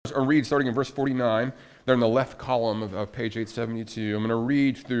read starting in verse 49. They're in the left column of page 872. I'm going to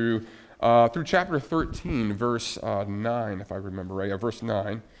read through chapter 13, verse 9, if I remember right. Verse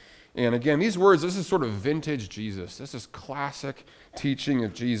 9. And again, these words, this is sort of vintage Jesus. This is classic teaching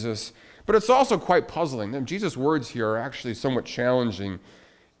of Jesus. But it's also quite puzzling. Jesus' words here are actually somewhat challenging.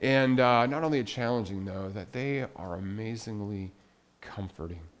 And not only challenging, though, that they are amazingly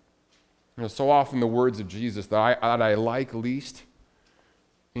comforting. So often the words of Jesus that I like least,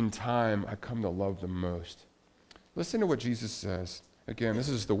 in time I come to love them most. Listen to what Jesus says. Again, this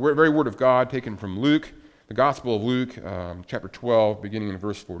is the very word of God taken from Luke, the Gospel of Luke, chapter 12, beginning in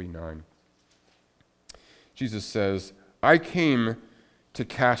verse 49. Jesus says, I came to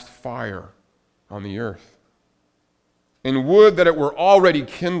cast fire on the earth, and would that it were already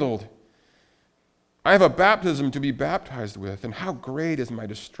kindled. I have a baptism to be baptized with, and how great is my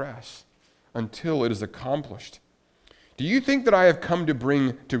distress until it is accomplished. Do you think that I have come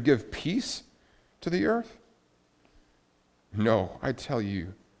to give peace to the earth? No, I tell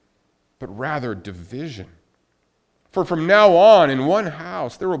you, but rather division. For from now on, in one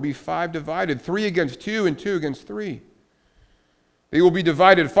house, there will be 5 divided, 3 against 2 and 2 against 3. They will be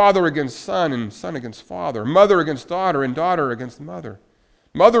divided, father against son and son against father, mother against daughter and daughter against mother,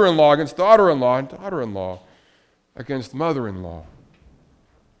 mother-in-law against daughter-in-law and daughter-in-law against mother-in-law.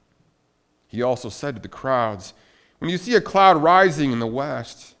 He also said to the crowds, when you see a cloud rising in the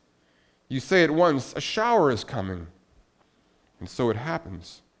west, you say at once, a shower is coming. And so it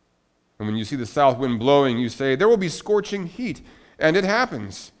happens. And when you see the south wind blowing, you say, there will be scorching heat. And it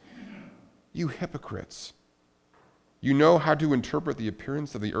happens. You hypocrites. You know how to interpret the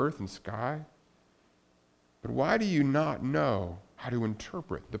appearance of the earth and sky. But why do you not know how to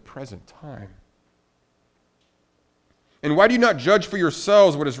interpret the present time? And why do you not judge for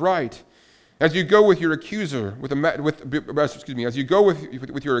yourselves what is right? As you go with your accuser, as you go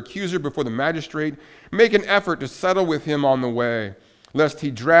with your accuser before the magistrate, make an effort to settle with him on the way, lest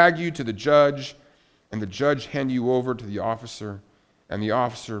he drag you to the judge, and the judge hand you over to the officer, and the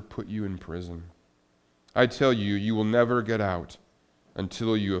officer put you in prison. I tell you, you will never get out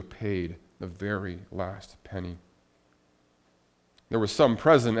until you have paid the very last penny. There was some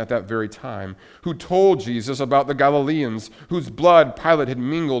present at that very time who told Jesus about the Galileans whose blood Pilate had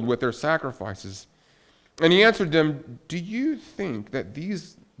mingled with their sacrifices. And he answered them, do you think that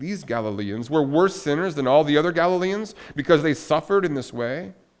these Galileans were worse sinners than all the other Galileans because they suffered in this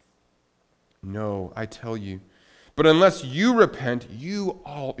way? No, I tell you. But unless you repent, you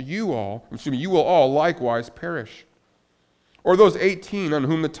will all likewise perish. Or those 18 on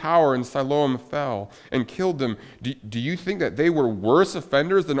whom the tower in Siloam fell and killed them, do you think that they were worse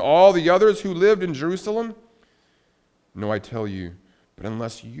offenders than all the others who lived in Jerusalem? No, I tell you, but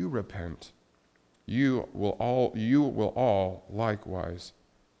unless you repent, you will all likewise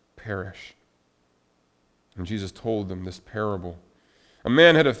perish. And Jesus told them this parable. A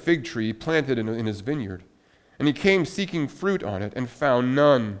man had a fig tree planted in his vineyard, and he came seeking fruit on it and found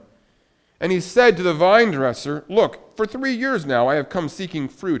none. And he said to the vine dresser, look, for 3 years now I have come seeking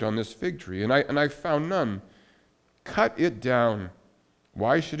fruit on this fig tree, and I found none. Cut it down.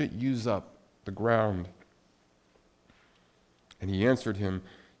 Why should it use up the ground? And he answered him,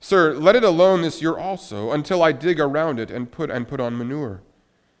 Sir, let it alone this year also, until I dig around it and put on manure.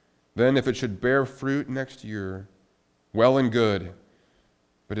 Then if it should bear fruit next year, well and good.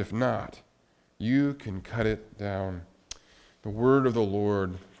 But if not, you can cut it down. The word of the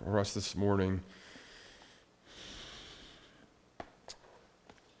Lord for us this morning.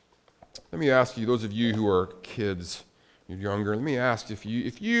 Let me ask you, those of you who are kids, you're younger, let me ask if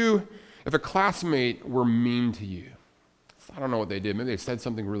a classmate were mean to you. I don't know what they did. Maybe they said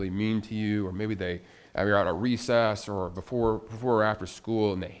something really mean to you, or maybe you're out at recess or before or after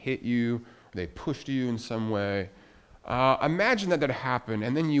school and they hit you, or they pushed you in some way. Imagine that happened,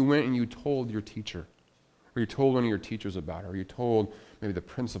 and then you went and you told your teacher. Or you told one of your teachers about it, or you told maybe the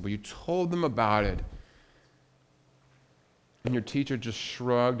principal, you told them about it, and your teacher just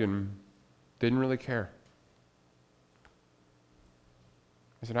shrugged and didn't really care.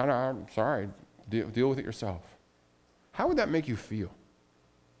 I said, I'm sorry, deal with it yourself. How would that make you feel?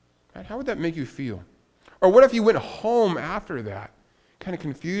 Right? How would that make you feel? Or what if you went home after that, kind of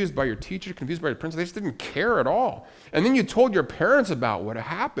confused by your teacher, confused by your principal, they just didn't care at all. And then you told your parents about what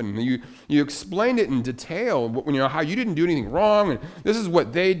happened. You explained it in detail, how you didn't do anything wrong, and this is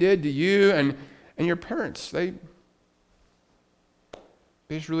what they did to you, and your parents, they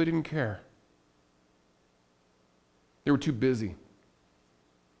just really didn't care. They were too busy.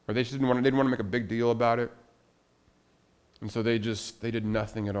 Or they just didn't want to make a big deal about it. And so they did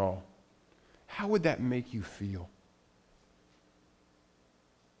nothing at all. How would that make you feel?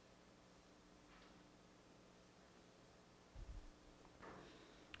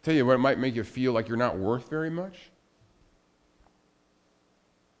 Tell you what, it might make you feel like you're not worth very much.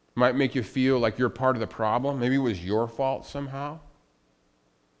 It might make you feel like you're part of the problem. Maybe it was your fault somehow.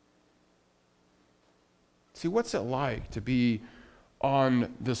 See, what's it like to be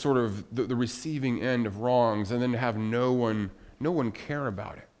on the sort of the receiving end of wrongs and then to have no one care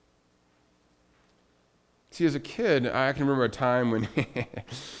about it? See, as a kid, I can remember a time when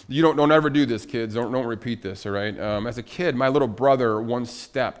you don't ever do this, kids. Don't repeat this, all right? As a kid, my little brother once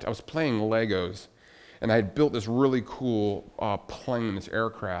stepped. I was playing Legos, and I had built this really cool plane, this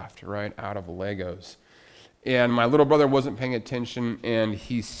aircraft, right, out of Legos. And my little brother wasn't paying attention, and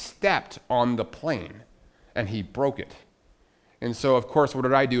he stepped on the plane, and he broke it. And so, of course, what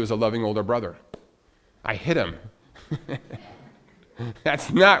did I do as a loving older brother? I hit him.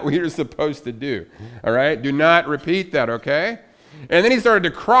 That's not what you're supposed to do, all right? Do not repeat that, okay? And then he started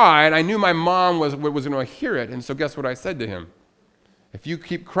to cry, and I knew my mom was going to hear it, and so guess what I said to him? If you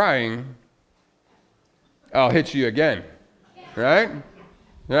keep crying, I'll hit you again, right?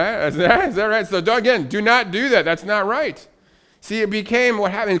 Right? Is that right? So again, do not do that. That's not right. See, it became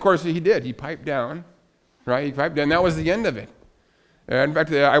what happened. Of course, he did. He piped down, right? He piped down. That was the end of it. In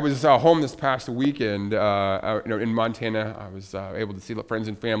fact, I was home this past weekend, in Montana. I was able to see friends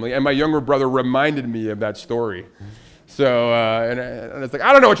and family, and my younger brother reminded me of that story. So, and it's like,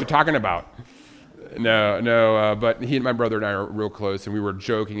 I don't know what you're talking about. No, but he and my brother and I are real close, and we were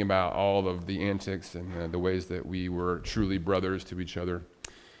joking about all of the antics and the ways that we were truly brothers to each other.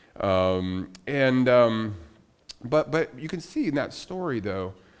 But you can see in that story,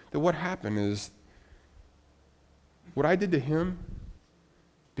 though, that what happened is what I did to him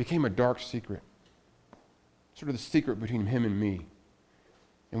became a dark secret, sort of the secret between him and me.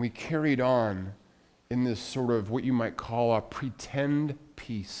 And we carried on in this sort of what you might call a pretend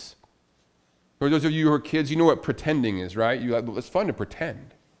peace. For those of you who are kids, you know what pretending is, right? It's fun to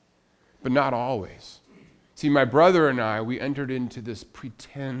pretend, but not always. See, my brother and I, we entered into this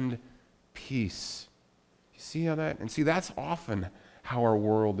pretend peace. You see how that? And see, that's often how our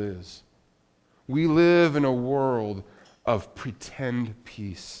world is. We live in a world of pretend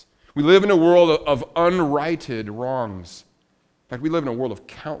peace. We live in a world of unrighted wrongs. In fact, we live in a world of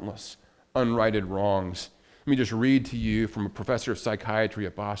countless unrighted wrongs. Let me just read to you from a professor of psychiatry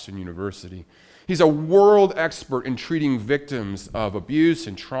at Boston University. He's a world expert in treating victims of abuse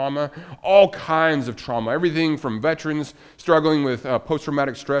and trauma, all kinds of trauma, everything from veterans struggling with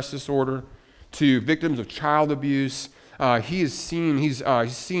post-traumatic stress disorder to victims of child abuse. He's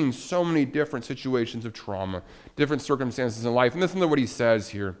seen so many different situations of trauma, different circumstances in life. And listen to what he says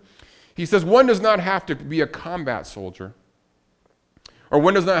here. He says, one does not have to be a combat soldier, or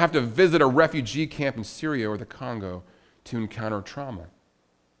one does not have to visit a refugee camp in Syria or the Congo to encounter trauma.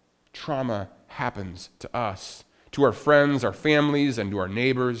 Trauma happens to us, to our friends, our families, and to our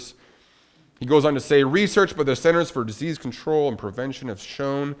neighbors. He goes on to say, research by the Centers for Disease Control and Prevention has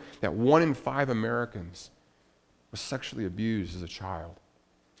shown that 1 in 5 Americans was sexually abused as a child.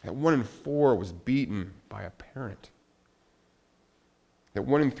 That 1 in 4 was beaten by a parent. That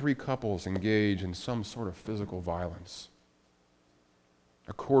 1 in 3 couples engage in some sort of physical violence.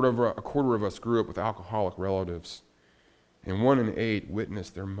 A quarter of us grew up with alcoholic relatives, and 1 in 8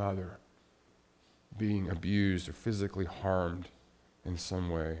 witnessed their mother being abused or physically harmed in some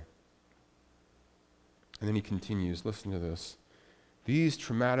way. And then he continues, listen to this. These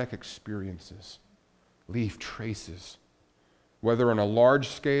traumatic experiences leave traces, whether on a large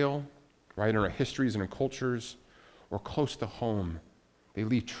scale, right, in our histories and our cultures, or close to home. They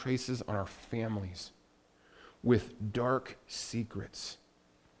leave traces on our families with dark secrets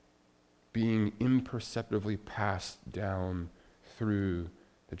being imperceptibly passed down through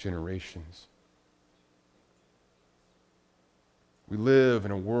the generations. We live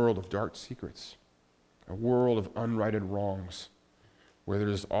in a world of dark secrets, a world of unrighted wrongs, where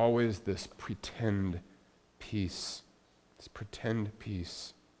there's always this pretend peace. This pretend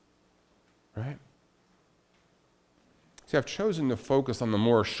peace. Right? See, I've chosen to focus on the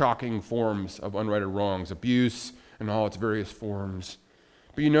more shocking forms of unrighted wrongs, abuse and all its various forms.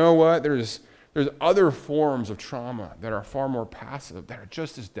 But you know what? There's other forms of trauma that are far more passive, that are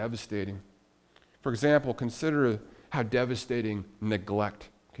just as devastating. For example, consider how devastating neglect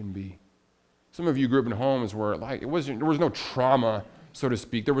can be. Some of you grew up in homes where there was no trauma, so to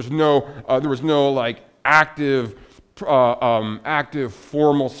speak. There was no active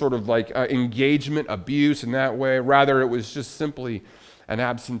formal sort of engagement, abuse in that way. Rather, it was just simply an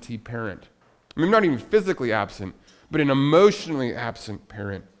absentee parent. I mean, not even physically absent, but an emotionally absent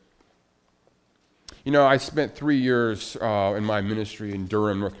parent. You know, I spent 3 years in my ministry in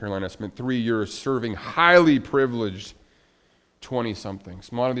Durham, North Carolina. I spent 3 years serving highly privileged 20-somethings.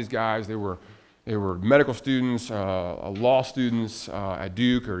 A lot of these guys, they were medical students, law students at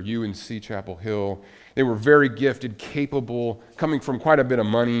Duke or UNC Chapel Hill. They were very gifted, capable, coming from quite a bit of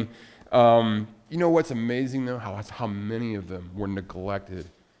money. You know what's amazing, though? How many of them were neglected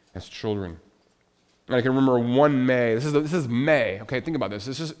as children. And I can remember one May. This is May. Okay, think about this.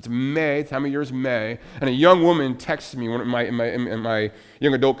 It's May. Time of year is May, and a young woman texts me in my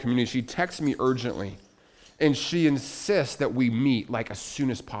young adult community. She texts me urgently, and she insists that we meet like as soon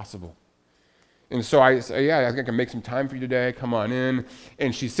as possible. And so I say, yeah, I think I can make some time for you today. Come on in.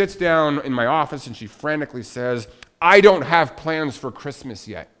 And she sits down in my office and she frantically says, I don't have plans for Christmas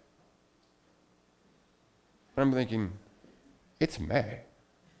yet. And I'm thinking, it's May,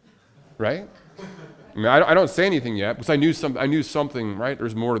 right? I mean, I don't say anything yet because I knew something, right?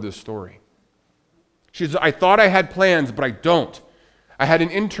 There's more to this story. She says, I thought I had plans, but I don't. I had an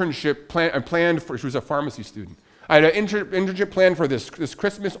internship planned for, she was a pharmacy student. I had an internship planned for this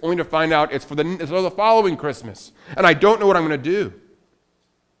Christmas, only to find out it's for the following Christmas. And I don't know what I'm going to do.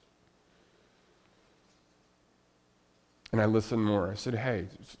 And I listened more. I said, hey,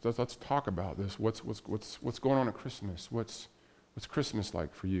 let's talk about this. What's going on at Christmas? What's Christmas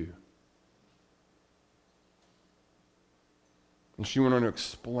like for you? And she went on to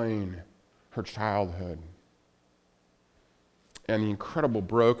explain her childhood and the incredible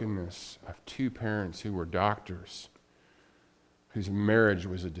brokenness of two parents who were doctors, whose marriage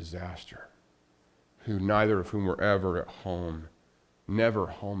was a disaster, who neither of whom were ever at home, never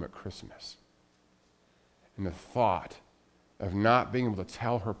home at Christmas. And the thought of not being able to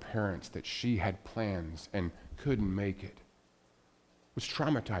tell her parents that she had plans and couldn't make it was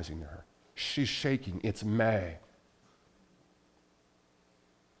traumatizing to her. She's shaking. It's May.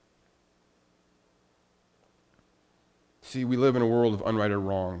 See, we live in a world of unrighted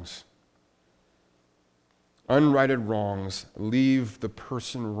wrongs. Unrighted wrongs leave the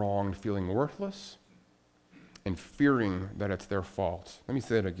person wronged feeling worthless and fearing that it's their fault. Let me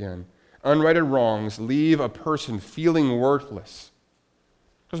say it again. Unrighted wrongs leave a person feeling worthless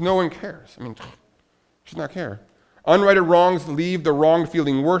because no one cares. I mean, should not care. Unrighted wrongs leave the wronged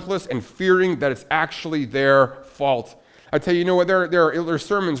feeling worthless and fearing that it's actually their fault. I tell you, you know what? There are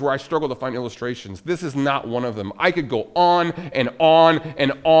sermons where I struggle to find illustrations. This is not one of them. I could go on and on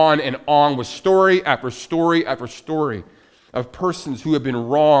and on and on with story after story after story of persons who have been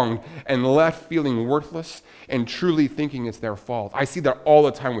wronged and left feeling worthless and truly thinking it's their fault. I see that all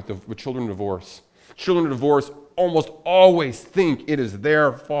the time with children of divorce. Children of divorce almost always think it is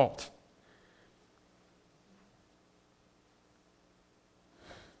their fault.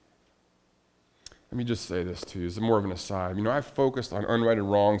 Let me just say this to you. It's more of an aside. You know, I've focused on unrighted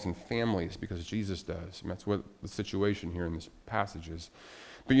wrongs in families because Jesus does. And that's what the situation here in this passage is.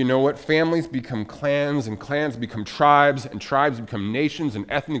 But you know what? Families become clans, and clans become tribes, and tribes become nations and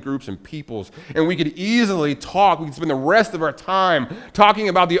ethnic groups and peoples. And we could easily talk, we could spend the rest of our time talking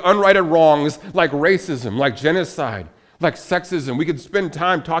about the unrighted wrongs like racism, like genocide, like sexism. We could spend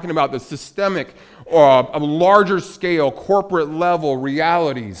time talking about the systemic, larger scale, corporate level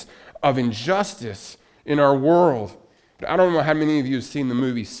realities of injustice in our world. But I don't know how many of you have seen the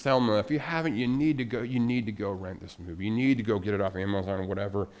movie Selma. If you haven't, you need to go rent this movie. You need to go get it off Amazon or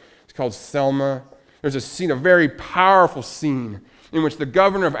whatever. It's called Selma. There's a scene, a very powerful scene, in which the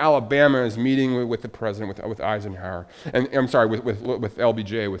governor of Alabama is meeting with the president, with Eisenhower, and I'm sorry, with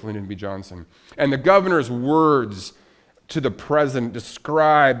LBJ, with Lyndon B. Johnson. And the governor's words to the president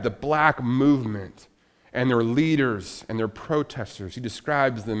describe the black movement and their leaders and their protesters. He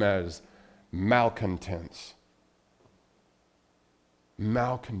describes them as malcontents.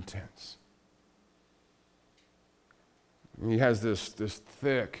 Malcontents. And he has this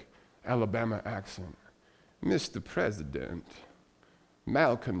thick Alabama accent. Mr. President,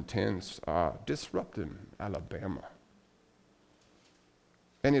 malcontents are disrupting Alabama.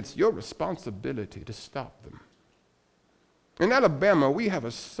 And it's your responsibility to stop them. In Alabama, we have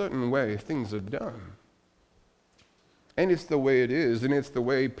a certain way things are done. And it's the way it is, and it's the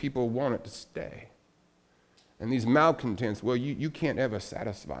way people want it to stay. And these malcontents, well, you can't ever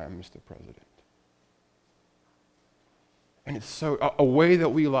satisfy them, Mr. President. And it's so a way that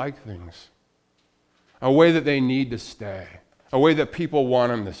we like things, a way that they need to stay, a way that people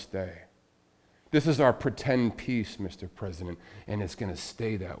want them to stay. This is our pretend peace, Mr. President, and it's going to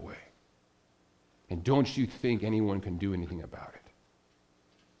stay that way. And don't you think anyone can do anything about it?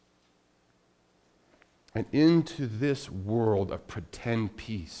 And into this world of pretend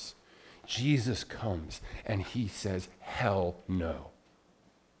peace, Jesus comes and he says, hell no.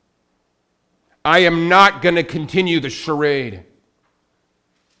 I am not going to continue the charade.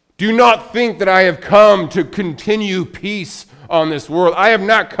 Do not think that I have come to continue peace on this world. I have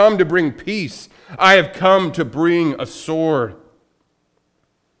not come to bring peace. I have come to bring a sword.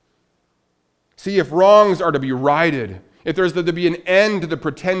 See, if wrongs are to be righted, if there's to be an end to the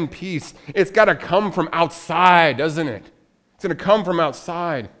pretend peace, it's got to come from outside, doesn't it? It's going to come from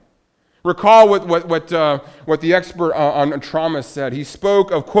outside. Recall what the expert on trauma said. He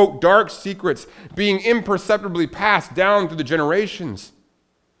spoke of, quote, dark secrets being imperceptibly passed down through the generations.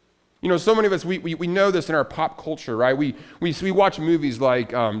 You know, so many of us, we know this in our pop culture, right? We watch movies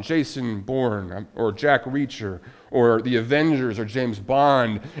like Jason Bourne or Jack Reacher or The Avengers or James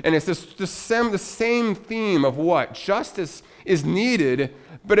Bond, and it's the same theme of what? Justice is needed,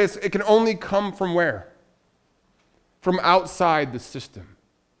 but it can only come from where? From outside the system.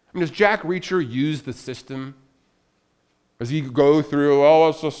 I mean, does Jack Reacher use the system? Does he go through,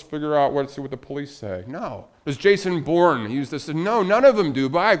 let's just figure out what the police say? No. Does Jason Bourne use this? No, none of them do.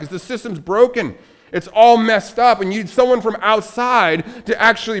 Why? Because the system's broken. It's all messed up, and you need someone from outside to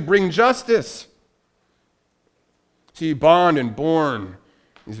actually bring justice. See, Bond and Bourne,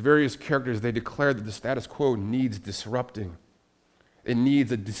 these various characters, they declare that the status quo needs disrupting. It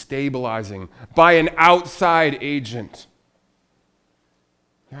needs a destabilizing by an outside agent.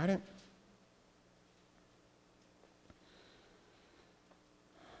 Got it?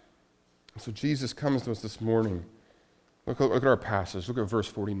 So Jesus comes to us this morning. Look at our passage. Look at verse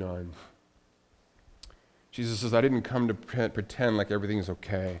 49. Jesus says, I didn't come to pretend like everything's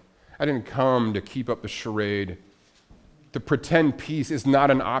okay. I didn't come to keep up the charade. To pretend peace is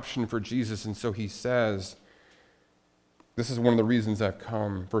not an option for Jesus, and so he says, this is one of the reasons I've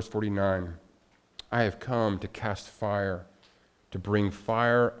come. Verse 49, I have come to cast fire, to bring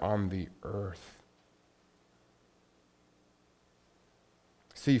fire on the earth.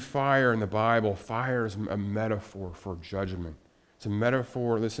 See, fire in the Bible, fire is a metaphor for judgment. It's a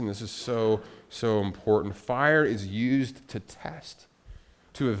metaphor, listen, this is so important. Fire is used to test,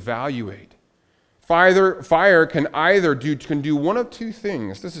 to evaluate. Fire can do one of two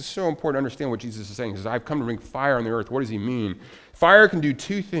things. This is so important to understand what Jesus is saying. He says, I've come to bring fire on the earth. What does he mean? Fire can do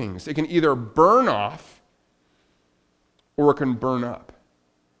two things. It can either burn off or it can burn up.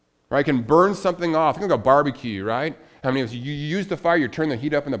 Right? It can burn something off. Think of a barbecue, right? How many of you use the fire, you turn the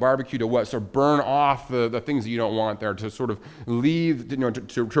heat up in the barbecue to what? So burn off the things that you don't want there, to sort of leave,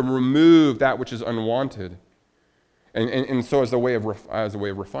 to remove that which is unwanted. And so as a way of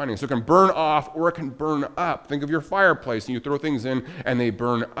refining. So it can burn off or it can burn up. Think of your fireplace, and you throw things in and they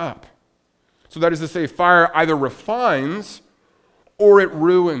burn up. So that is to say, fire either refines or it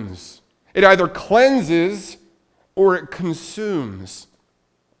ruins. It either cleanses or it consumes.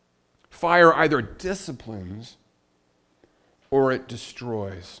 Fire either disciplines or it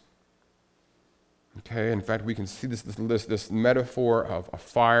destroys. Okay, in fact, we can see this metaphor of a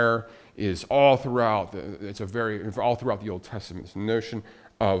fire is all throughout all throughout the Old Testament. This notion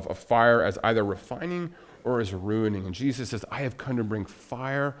of a fire as either refining or as ruining. And Jesus says, I have come to bring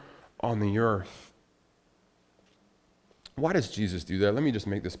fire on the earth. Why does Jesus do that? Let me just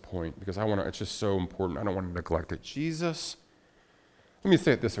make this point because it's just so important. I don't want to neglect it. Let me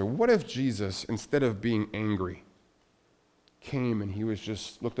say it this way. What if Jesus, instead of being angry, came and he was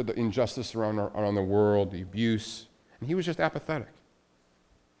just looked at the injustice around the world, the abuse, and he was just apathetic?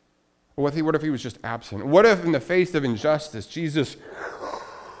 What if he was just absent? What if in the face of injustice, Jesus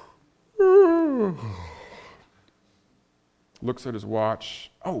looks at his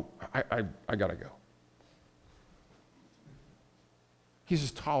watch, I gotta go. He's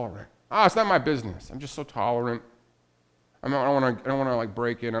just tolerant. It's not my business. I'm just so tolerant. I don't want to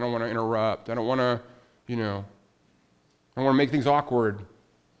break in. I don't want to interrupt. I don't want to, I don't want to make things awkward.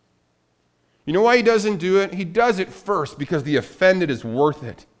 You know why he doesn't do it? He does it first because the offended is worth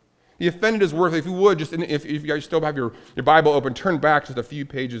it. The offended is worth it. If you would, if you guys still have your Bible open, turn back just a few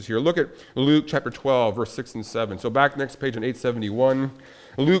pages here. Look at Luke chapter 12, verse 6 and 7. So back next page on 871.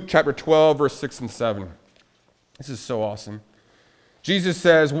 Luke chapter 12, verse 6 and 7. This is so awesome. Jesus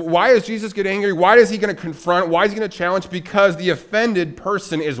says, why does Jesus get angry? Why is he going to confront? Why is he going to challenge? Because the offended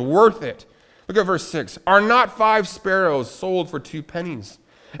person is worth it. Look at verse 6. Are not 5 sparrows sold for 2 pennies?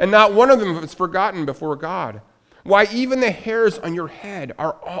 And not one of them is forgotten before God. Why, even the hairs on your head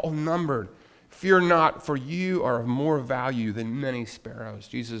are all numbered. Fear not, for you are of more value than many sparrows.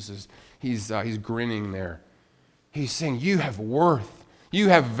 Jesus he's grinning there. He's saying, you have worth. You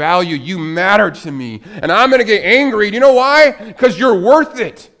have value. You matter to me. And I'm going to get angry. Do you know why? Because you're worth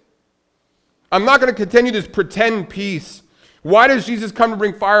it. I'm not going to continue this pretend peace. Why does Jesus come to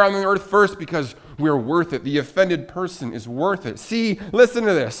bring fire on the earth first? Because we're worth it. The offended person is worth it. See, listen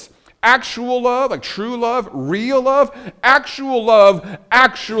to this. Actual love, like true love, real love, actual love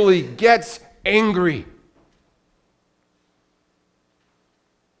actually gets angry.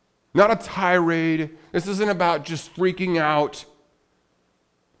 Not a tirade. This isn't about just freaking out.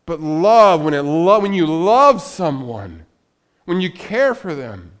 But love, when you love someone, when you care for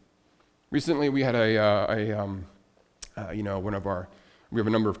them. Recently, we had we have a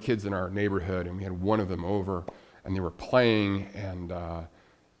number of kids in our neighborhood, and we had one of them over, and they were playing,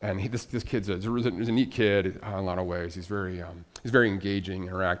 this kid's a neat kid in a lot of ways. He's very engaging,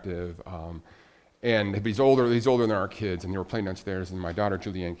 interactive, but he's older than our kids, and they were playing downstairs, and my daughter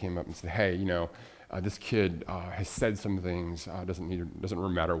Julianne came up and said, "Hey, this kid has said some things. Doesn't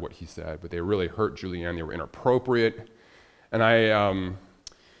really matter what he said, but they really hurt Julianne. They were inappropriate." And I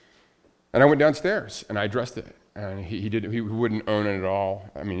went downstairs and I addressed it, and he wouldn't own it at all.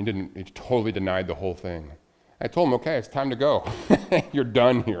 I mean, he totally denied the whole thing. I told him, "Okay, it's time to go. You're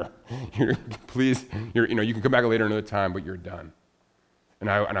done here. You can come back later another time, but you're done." And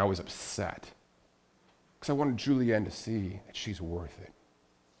I was upset because I wanted Julianne to see that she's worth it.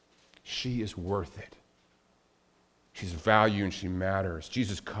 She is worth it. She's valued and she matters.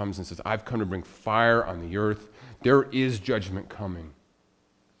 Jesus comes and says, "I've come to bring fire on the earth. There is judgment coming."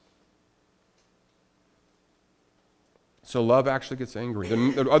 So love actually gets angry.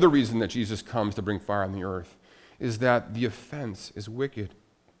 The other reason that Jesus comes to bring fire on the earth is that the offense is wicked.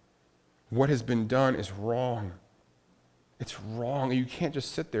 What has been done is wrong. It's wrong. You can't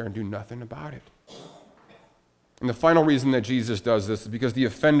just sit there and do nothing about it. And the final reason that Jesus does this is because the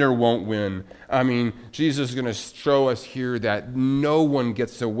offender won't win. Jesus is going to show us here that no one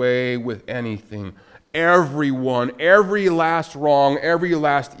gets away with anything. Everyone, every last wrong, every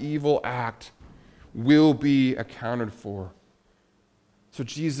last evil act will be accounted for. So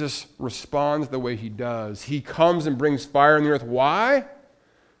Jesus responds the way he does. He comes and brings fire on the earth. Why?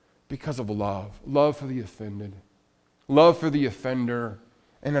 Because of love. Love for the offended. Love for the offender.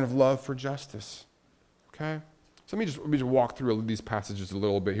 And then of love for justice. Okay? So let me just walk through these passages a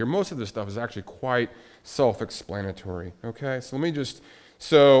little bit here. Most of this stuff is actually quite self-explanatory. Okay? So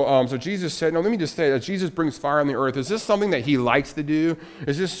Jesus said, let me just say that Jesus brings fire on the earth. Is this something that he likes to do?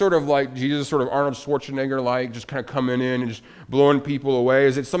 Is this sort of like Jesus, sort of Arnold Schwarzenegger-like, just kind of coming in and just blowing people away?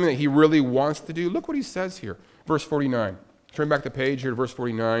 Is it something that he really wants to do? Look what he says here. Verse 49. Turn back the page here to verse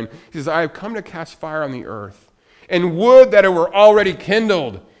 49. He says, "I have come to cast fire on the earth, and would that it were already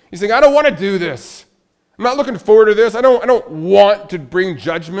kindled." He's saying, I don't want to do this. I'm not looking forward to this. I don't want to bring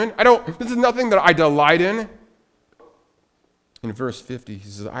judgment. This is nothing that I delight in. In verse 50, he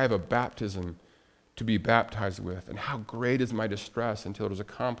says, "I have a baptism to be baptized with, and how great is my distress until it is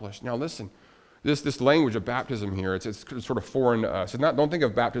accomplished." Now listen, this language of baptism here, it's sort of foreign to us. Don't think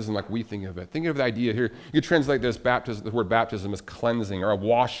of baptism like we think of it. Think of the idea here. You translate the word baptism as cleansing or a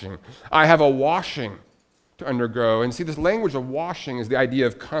washing. I have a washing to undergo. And see, this language of washing is the idea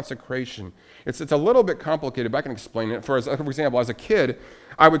of consecration. It's a little bit complicated, but I can explain it. For example, as a kid,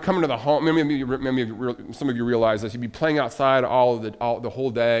 I would come into the home. Some of you realize this. You'd be playing outside the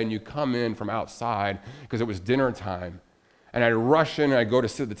whole day, and you come in from outside because it was dinner time. And I'd rush in, and I'd go to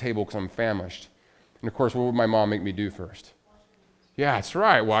sit at the table because I'm famished. And of course, what would my mom make me do first? Yeah, that's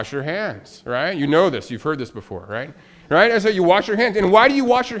right. Wash your hands, right? You know this. You've heard this before, right? Right? And so you wash your hands. And why do you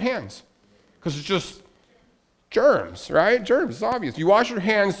wash your hands? Because it's just germs, right? Germs, it's obvious. You wash your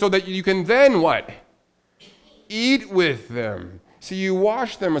hands so that you can then what? Eat with them. So you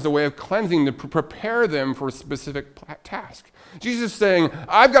wash them as a way of cleansing to prepare them for a specific task. Jesus is saying,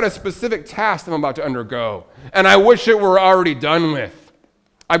 I've got a specific task I'm about to undergo, and I wish it were already done with.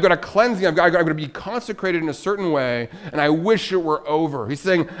 I've got a cleansing. I'm going to be consecrated in a certain way, and I wish it were over. He's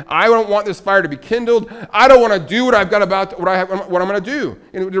saying, I don't want this fire to be kindled. I don't want to do what I'm going to do.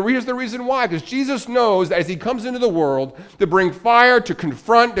 And here's the reason why. Because Jesus knows that as he comes into the world to bring fire, to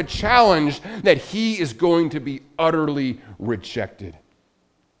confront, to challenge, that he is going to be utterly rejected.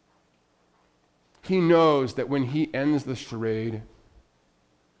 He knows that when he ends the charade,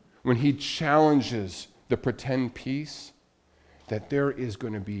 when he challenges the pretend peace, that there is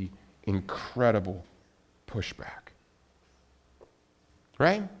going to be incredible pushback.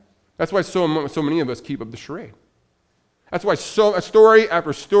 Right? That's why so many of us keep up the charade. That's why story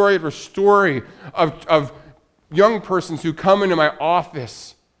after story after story of young persons who come into my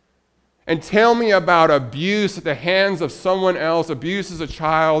office and tell me about abuse at the hands of someone else, abuse as a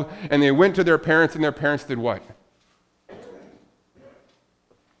child, and they went to their parents, and their parents did what?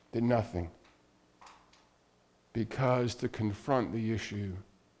 Did nothing. Because to confront the issue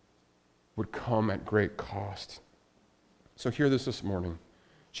would come at great cost. So hear this morning.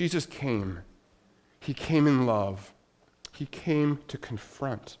 Jesus came. He came in love. He came to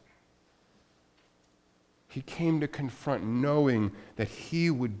confront. He came to confront knowing that he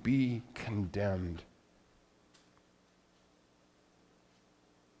would be condemned.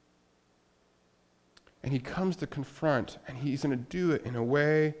 And he comes to confront, and he's going to do it in a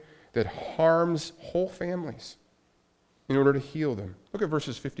way that harms whole families in order to heal them. Look at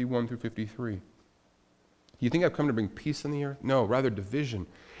verses 51 through 53. Do you think I've come to bring peace on the earth? No, rather division.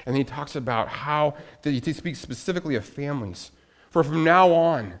 And then he talks about how he speaks specifically of families. For from now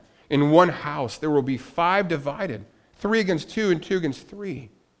on, in one house, there will be 5 divided, 3 against 2 and 2 against 3.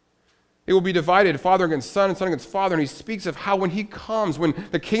 It will be divided, father against son and son against father. And he speaks of how when he comes, when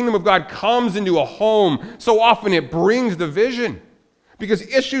the kingdom of God comes into a home, so often it brings division. Because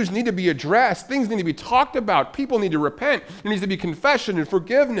issues need to be addressed. Things need to be talked about. People need to repent. There needs to be confession and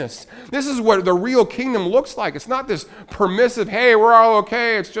forgiveness. This is what the real kingdom looks like. It's not this permissive, hey, we're all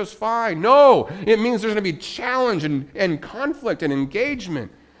okay, it's just fine. No, it means there's going to be challenge and conflict and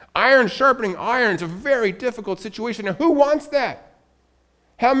engagement. Iron sharpening iron. It's a very difficult situation. Now, who wants that?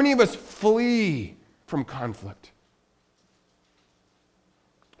 How many of us flee from conflict?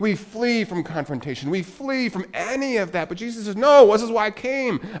 We flee from confrontation. We flee from any of that. But Jesus says, no, this is why I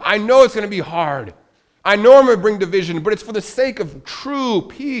came. I know it's going to be hard. I know I'm going to bring division, but it's for the sake of true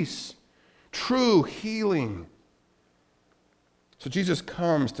peace, true healing. So Jesus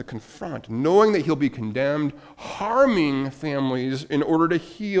comes to confront, knowing that he'll be condemned, harming families in order to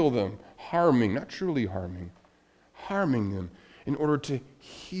heal them. Harming, not truly harming. Harming them in order to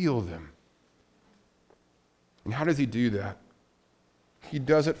heal them. And how does he do that? He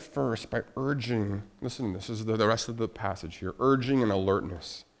does it first by urging, listen, this is the rest of the passage here, urging an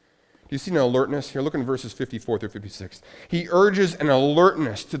alertness. Do you see an alertness here? Look in verses 54 through 56. He urges an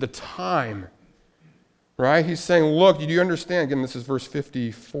alertness to the time, right? He's saying, look, do you understand? Again, this is verse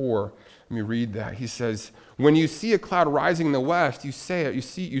 54. Let me read that. He says, when you see a cloud rising in the west, you say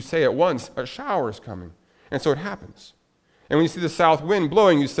at once, a shower is coming. And so it happens. And when you see the south wind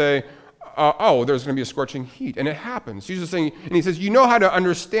blowing, you say, there's going to be a scorching heat. And it happens. Jesus is saying, and he says, you know how to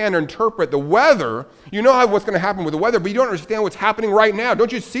understand or interpret the weather. You know what's going to happen with the weather, but you don't understand what's happening right now.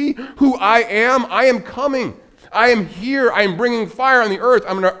 Don't you see who I am? I am coming. I am here. I am bringing fire on the earth.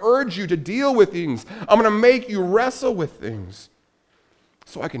 I'm going to urge you to deal with things. I'm going to make you wrestle with things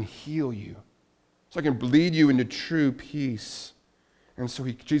so I can heal you, so I can lead you into true peace. And so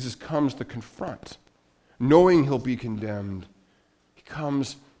Jesus comes to confront, knowing he'll be condemned. He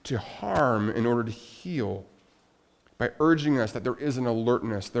comes to harm in order to heal by urging us that there is an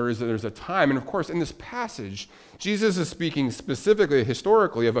alertness, there's a time. And of course, in this passage, Jesus is speaking specifically,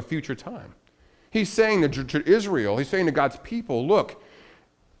 historically, of a future time. He's saying to Israel, he's saying to God's people, look,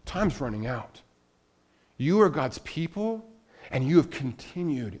 time's running out. You are God's people, and you have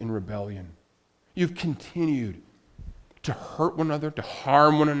continued in rebellion. You've continued to hurt one another, to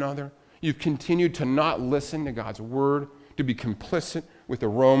harm one another. You've continued to not listen to God's word, to be complicit with the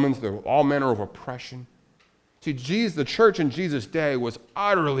Romans, all manner of oppression. See, the church in Jesus' day was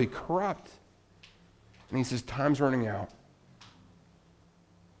utterly corrupt. And he says, time's running out.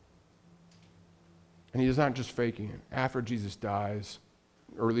 And he is not just faking it. After Jesus dies,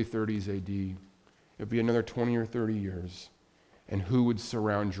 early 30s AD, it'll be another 20 or 30 years. And who would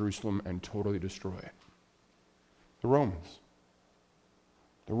surround Jerusalem and totally destroy it? The Romans.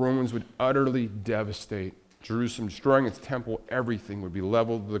 The Romans would utterly devastate Jerusalem, destroying its temple. Everything would be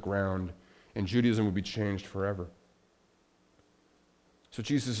leveled to the ground, and Judaism would be changed forever. So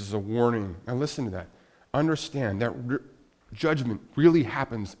Jesus is a warning. Now listen to that. Understand that judgment really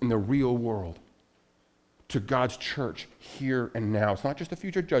happens in the real world to God's church here and now. It's not just a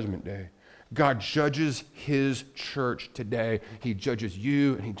future judgment day. God judges his church today. He judges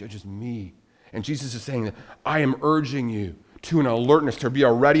you and he judges me. And Jesus is saying that I am urging you to an alertness, to be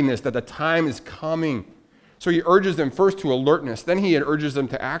a readiness, that the time is coming. So he urges them first to alertness, then he urges them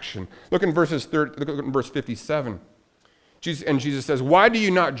to action. Look in verse 57. Jesus says, why do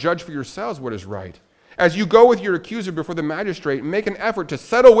you not judge for yourselves what is right? As you go with your accuser before the magistrate, make an effort to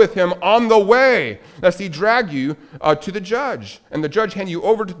settle with him on the way, lest he drag you to the judge, and the judge hand you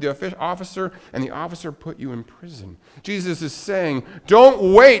over to the officer, and the officer put you in prison. Jesus is saying,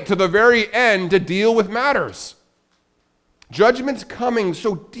 don't wait to the very end to deal with matters. Judgment's coming,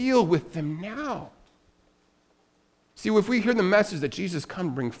 so deal with them now. See, if we hear the message that Jesus come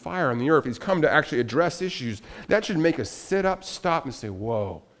to bring fire on the earth, he's come to actually address issues, that should make us sit up, stop, and say,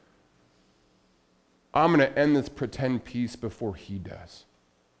 whoa, I'm going to end this pretend peace before he does.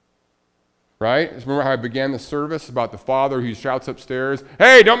 Right? Remember how I began the service about the father who shouts upstairs,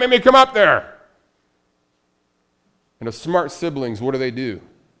 hey, don't make me come up there. And the smart siblings, what do?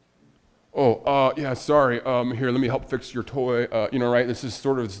 Yeah, sorry, here, let me help fix your toy. Right? This is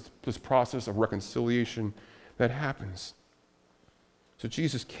sort of this process of reconciliation that happens. So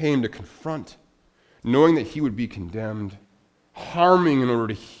Jesus came to confront, knowing that he would be condemned, harming in order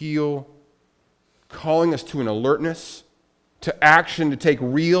to heal, calling us to an alertness, to action, to take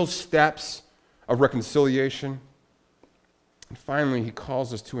real steps of reconciliation. And finally, he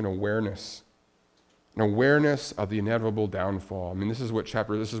calls us to an awareness of the inevitable downfall. I mean, this is what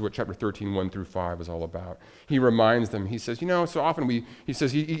chapter 13, 1 through 5 is all about. He reminds them, he says, so often he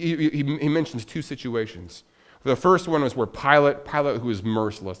mentions two situations. The first one was where Pilate, who was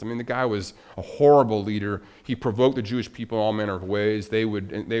merciless. I mean, the guy was a horrible leader. He provoked the Jewish people in all manner of ways. They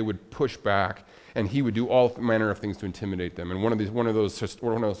would push back, and he would do all manner of things to intimidate them. And one of those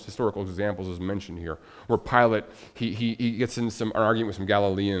historical examples is mentioned here, where Pilate he gets in an argument with some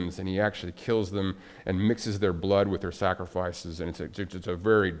Galileans, and he actually kills them and mixes their blood with their sacrifices. And it's a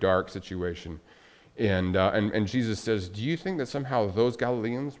very dark situation. And Jesus says, "Do you think that somehow those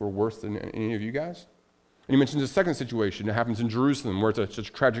Galileans were worse than any of you guys?" And he mentions a second situation that happens in Jerusalem, where it's a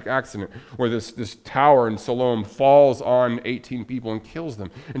tragic accident, where this tower in Siloam falls on 18 people and kills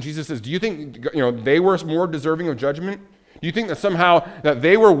them. And Jesus says, do you think they were more deserving of judgment? Do you think that somehow that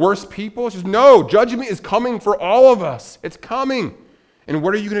they were worse people? He says, no, judgment is coming for all of us. It's coming. And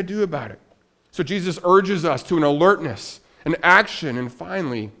what are you going to do about it? So Jesus urges us to an alertness, an action, and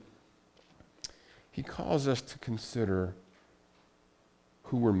finally, he calls us to consider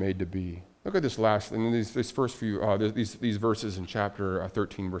who we're made to be. Look at this last, and these first few, these verses in chapter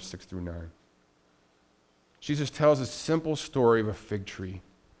 13, verse 6 through 9. Jesus tells a simple story of a fig tree.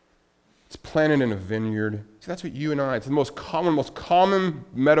 It's planted in a vineyard. See, that's what you and I, it's the most common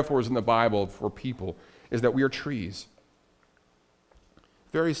metaphors in the Bible for people, is that we are trees.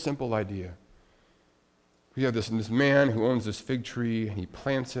 Very simple idea. We have this man who owns this fig tree, and he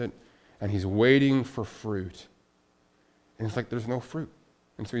plants it, and he's waiting for fruit. And it's like there's no fruit.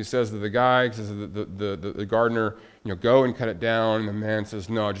 And so he says to the guy, he says to the gardener, go and cut it down. And the man says,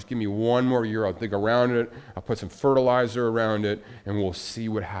 no, just give me one more year. I'll dig around it. I'll put some fertilizer around it, and we'll see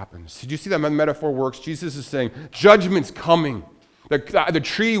what happens. Did you see that metaphor works? Jesus is saying, judgment's coming. The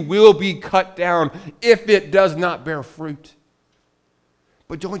tree will be cut down if it does not bear fruit.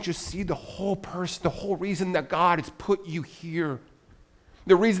 But don't you see the whole person, the whole reason that God has put you here?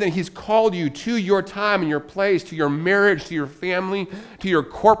 The reason that he's called you to your time and your place, to your marriage, to your family, to your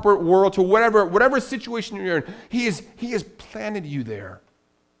corporate world, to whatever situation you're in, he has planted you there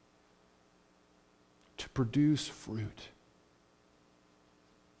to produce fruit,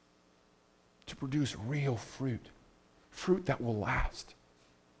 to produce real fruit that will last,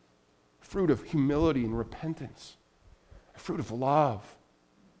 fruit of humility and repentance, a fruit of love,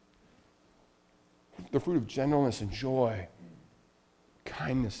 the fruit of gentleness and joy,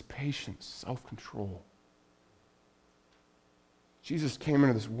 kindness, patience, self-control. Jesus came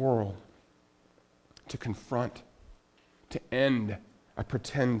into this world to confront, to end a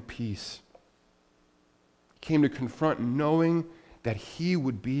pretend peace. He came to confront knowing that he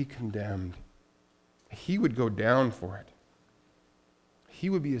would be condemned. He would go down for it.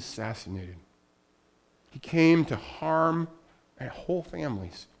 He would be assassinated. He came to harm whole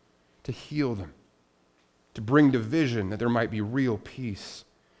families, to heal them, to bring division that there might be real peace.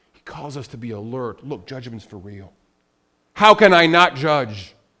 He calls us to be alert. Look, judgment's for real. How can I not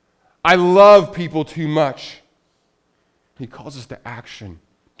judge? I love people too much. He calls us to action.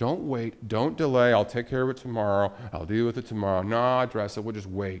 Don't wait. Don't delay. I'll take care of it tomorrow. I'll deal with it tomorrow. No, I'll address it. We'll just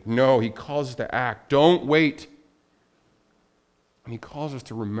wait. No, he calls us to act. Don't wait. And he calls us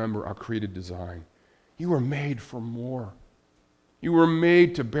to remember our created design. You were made for more. You were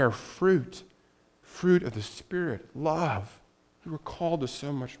made to bear fruit. Fruit of the Spirit, love. You were called to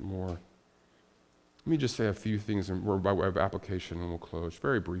so much more. Let me just say a few things by way of application and we'll close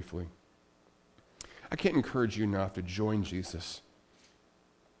very briefly. I can't encourage you enough to join Jesus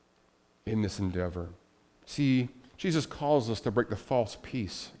in this endeavor. See, Jesus calls us to break the false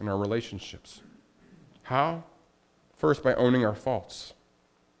peace in our relationships. How? First, by owning our faults,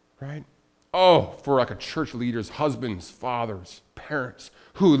 right? Oh, for like a church leaders, husbands, fathers, parents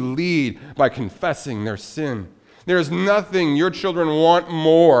who lead by confessing their sin. There's nothing your children want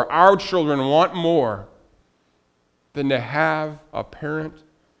more, our children want more, than to have a parent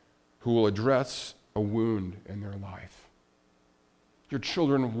who will address a wound in their life. Your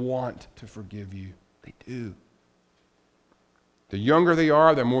children want to forgive you. They do. The younger they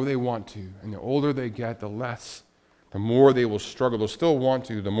are, the more they want to. And the older they get, the more they will struggle. They'll still want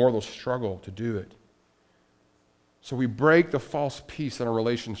to, the more they'll struggle to do it. So we break the false peace in our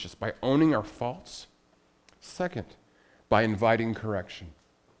relationships by owning our faults. Second, by inviting correction.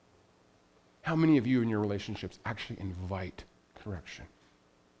 How many of you in your relationships actually invite correction?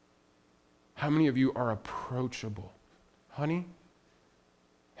 How many of you are approachable? Honey,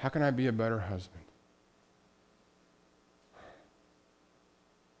 how can I be a better husband?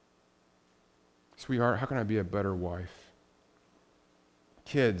 Sweetheart, how can I be a better wife?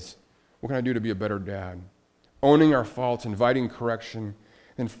 Kids, what can I do to be a better dad? Owning our faults, inviting correction.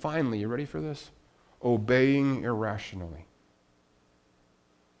 And finally, you ready for this? Obeying irrationally.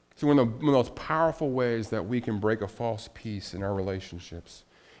 See, one of the most powerful ways that we can break a false peace in our relationships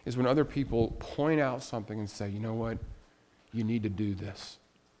is when other people point out something and say, you know what, you need to do this.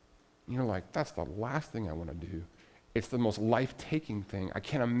 And you're like, that's the last thing I want to do. It's the most life-taking thing. I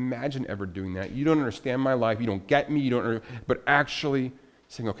can't imagine ever doing that. You don't understand my life. You don't get me. But actually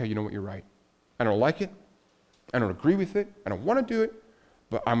saying, okay, you know what, you're right. I don't like it. I don't agree with it. I don't want to do it,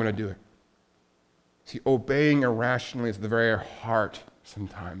 but I'm going to do it. See, obeying irrationally is the very heart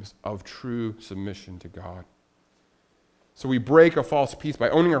sometimes of true submission to God. So we break a false peace by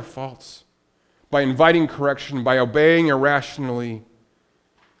owning our faults, by inviting correction, by obeying irrationally,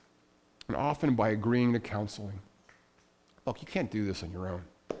 and often by agreeing to counseling. Look, you can't do this on your own.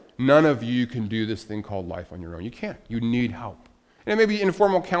 None of you can do this thing called life on your own. You can't. You need help. And it may be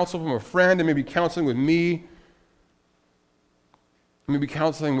informal counsel from a friend, it may be counseling with me, maybe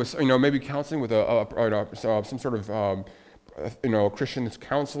counseling with, some sort of, a Christian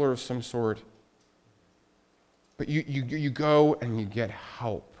counselor of some sort. But you go and you get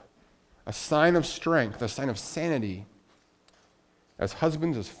help. A sign of strength, a sign of sanity. As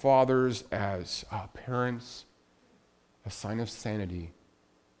husbands, as fathers, as parents, a sign of sanity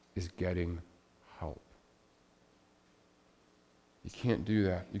is getting help. You can't do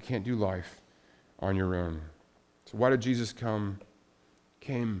that. You can't do life on your own. So why did Jesus come?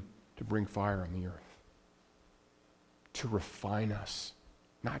 Came to bring fire on the earth, to refine us,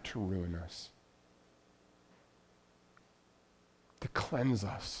 not to ruin us, to cleanse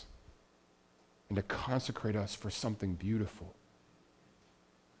us, and to consecrate us for something beautiful.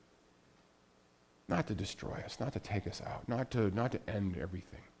 Not to destroy us, not to take us out, not to end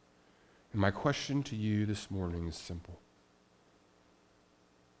everything. And my question to you this morning is simple.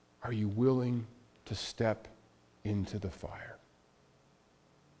 Are you willing to step into the fire?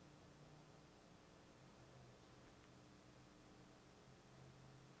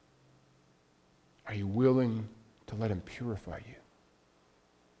 Are you willing to let him purify you?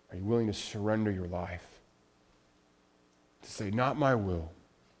 Are you willing to surrender your life? To say, not my will,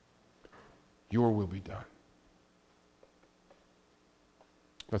 your will be done.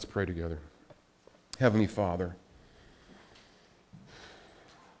 Let's pray together. Heavenly Father,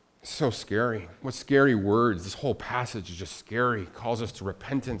 it's so scary. What scary words. This whole passage is just scary. It calls us to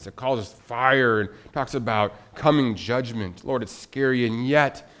repentance. It calls us to fire and talks about coming judgment. Lord, it's scary, and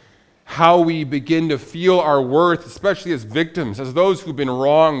yet how we begin to feel our worth, especially as victims, as those who've been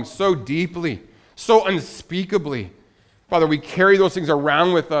wronged so deeply, so unspeakably. Father, we carry those things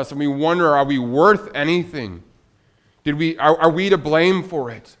around with us and we wonder, are we worth anything? Are we to blame for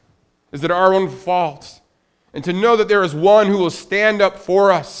it? Is it our own fault? And to know that there is one who will stand up for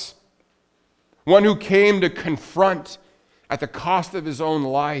us, one who came to confront at the cost of his own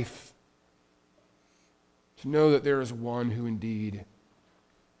life. To know that there is one who indeed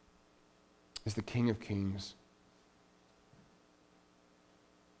is the King of Kings,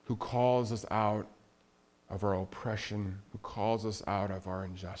 who calls us out of our oppression, who calls us out of our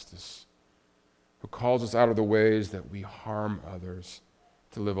injustice, who calls us out of the ways that we harm others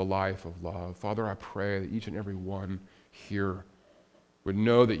to live a life of love. Father, I pray that each and every one here would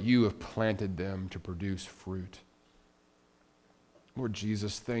know that you have planted them to produce fruit. Lord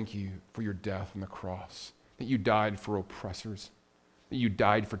Jesus, thank you for your death on the cross, that you died for oppressors, that you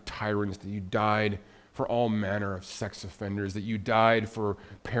died for tyrants, that you died for all manner of sex offenders, that you died for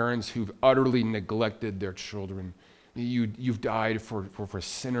parents who've utterly neglected their children. You've died for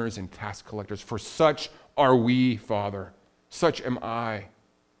sinners and tax collectors. For such are we, Father. Such am I.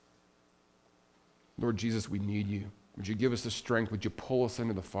 Lord Jesus, we need you. Would you give us the strength? Would you pull us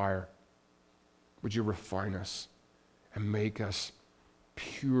into the fire? Would you refine us and make us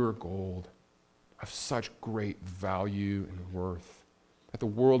pure gold of such great value and worth, that the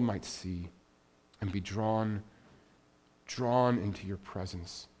world might see and be drawn into your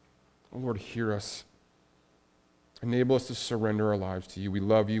presence. Oh Lord, hear us. Enable us to surrender our lives to you. We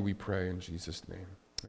love you, we pray in Jesus' name.